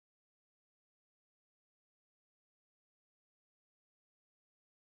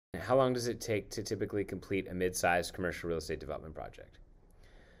how long does it take to typically complete a mid-sized commercial real estate development project?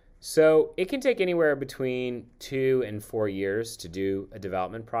 So it can take anywhere between 2 and 4 years to do a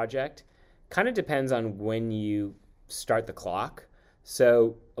development project. Kind of depends on when you start the clock.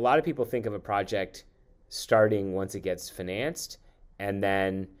 So a lot of people think of a project starting once it gets financed, and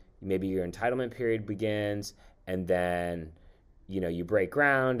then maybe your entitlement period begins, and then you break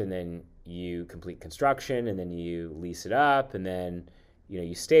ground, and then you complete construction, and then you lease it up, and then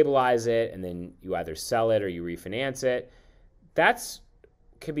you stabilize it, and then you either sell it or you refinance it. That's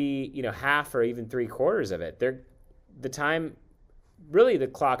could be half or even 3/4 of it. The time, really, the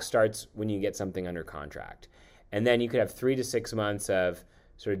clock starts when you get something under contract, and then you could have 3 to 6 months of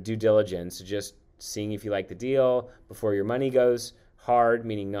sort of due diligence, just seeing if you like the deal before your money goes hard,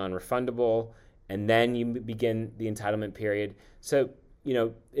 meaning non-refundable, and then you begin the entitlement period. So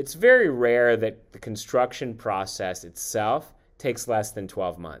it's very rare that the construction process itself takes less than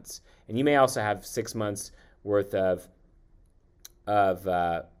 12 months, and you may also have 6 months worth of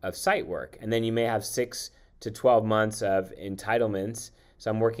site work, and then you may have 6 to 12 months of entitlements. So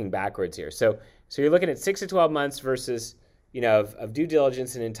I'm working backwards here. So you're looking at 6 to 12 months versus of due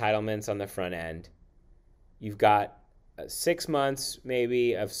diligence and entitlements on the front end. You've got 6 months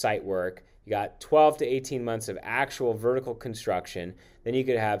maybe of site work. You got 12 to 18 months of actual vertical construction. Then you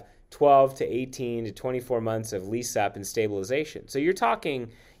could have 12 to 18 to 24 months of lease up and stabilization. So you're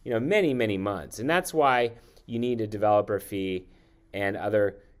talking many, many months, and that's why you need a developer fee and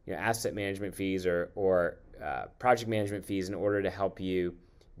other asset management fees or project management fees in order to help you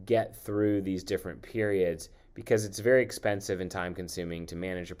get through these different periods, because it's very expensive and time consuming to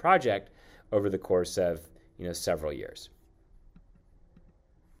manage a project over the course of several years.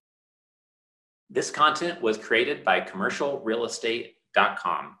 This content was created by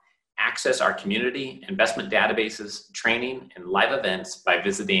commercialrealestate.com. Access our community, investment databases, training, and live events by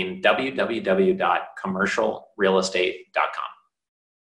visiting www.commercialrealestate.com.